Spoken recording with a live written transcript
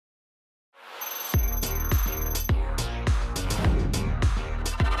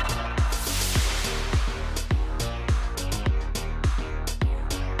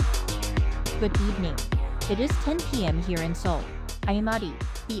Good evening. It is 10 p.m. here in Seoul. I am Ari,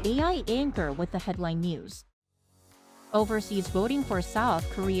 the AI anchor with the headline news. Overseas voting for South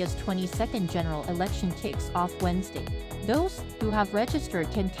Korea's 22nd general election kicks off Wednesday. Those who have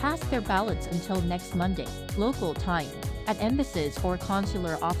registered can cast their ballots until next Monday, local time, at embassies or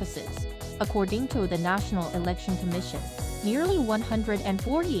consular offices. According to the National Election Commission, nearly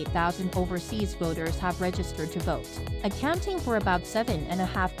 148,000 overseas voters have registered to vote, accounting for about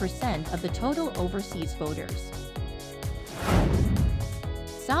 7.5% of the total overseas voters.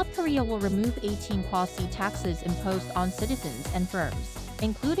 South Korea will remove 18 quasi-taxes imposed on citizens and firms,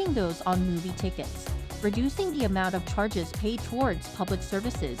 including those on movie tickets, reducing the amount of charges paid towards public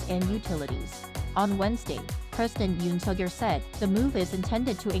services and utilities. On Wednesday, President Yoon Suk-yeol said the move is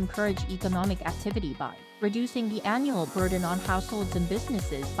intended to encourage economic activity by reducing the annual burden on households and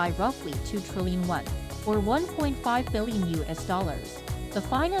businesses by roughly 2 trillion won, or $1.5 billion. The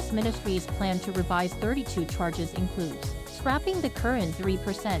Finance Ministry's plan to revise 32 charges includes scrapping the current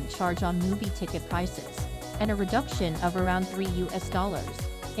 3% charge on movie ticket prices, and a reduction of around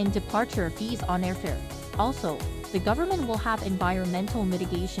 $3 in departure fees on airfare. Also, the government will have environmental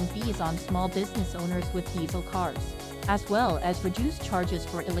mitigation fees on small business owners with diesel cars, as well as reduced charges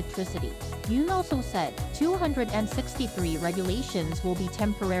for electricity. Yoon also said 263 regulations will be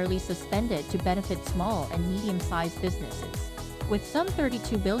temporarily suspended to benefit small and medium-sized businesses, with some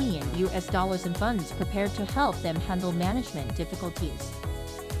 $32 billion in funds prepared to help them handle management difficulties.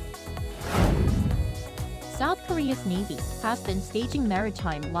 South Korea's Navy has been staging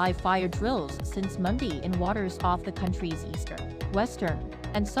maritime live-fire drills since Monday in waters off the country's eastern, western,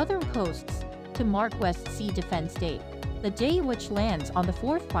 and southern coasts to mark West Sea Defense Day. The day, which lands on the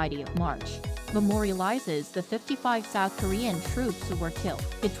fourth Friday of March, memorializes the 55 South Korean troops who were killed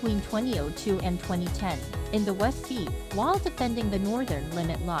between 2002 and 2010 in the West Sea while defending the northern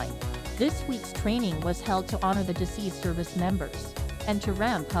limit line. This week's training was held to honor the deceased service members and to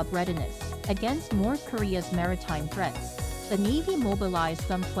ramp up readiness against North Korea's maritime threats. The Navy mobilized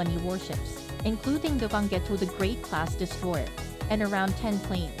some 20 warships, including the Gwanggyeto, the Great-class destroyer, and around 10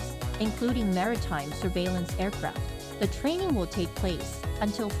 planes, including maritime surveillance aircraft. The training will take place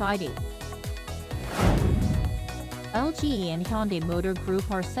until Friday. LG and Hyundai Motor Group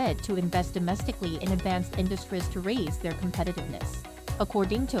are said to invest domestically in advanced industries to raise their competitiveness.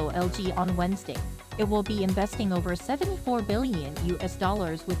 According to LG on Wednesday, it will be investing over $74 billion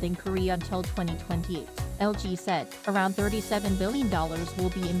within Korea until 2028. LG said around $37 billion will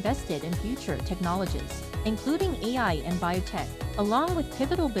be invested in future technologies, including AI and biotech, along with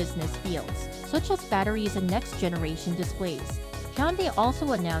pivotal business fields, such as batteries and next-generation displays. Hyundai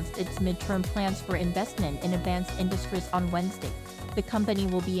also announced its midterm plans for investment in advanced industries on Wednesday. The company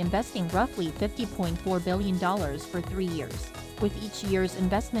will be investing roughly $50.4 billion for 3 years, with each year's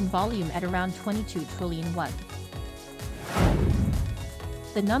investment volume at around 22 trillion won.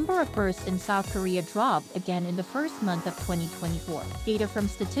 The number of births in South Korea dropped again in the first month of 2024. Data from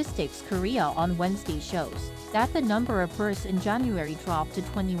Statistics Korea on Wednesday shows that the number of births in January dropped to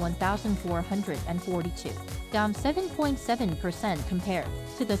 21,442, down 7.7% compared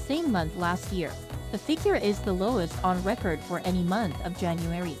to the same month last year. The figure is the lowest on record for any month of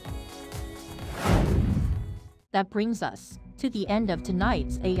January. That brings us to the end of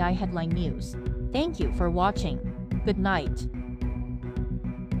tonight's AI headline news. Thank you for watching. Good night.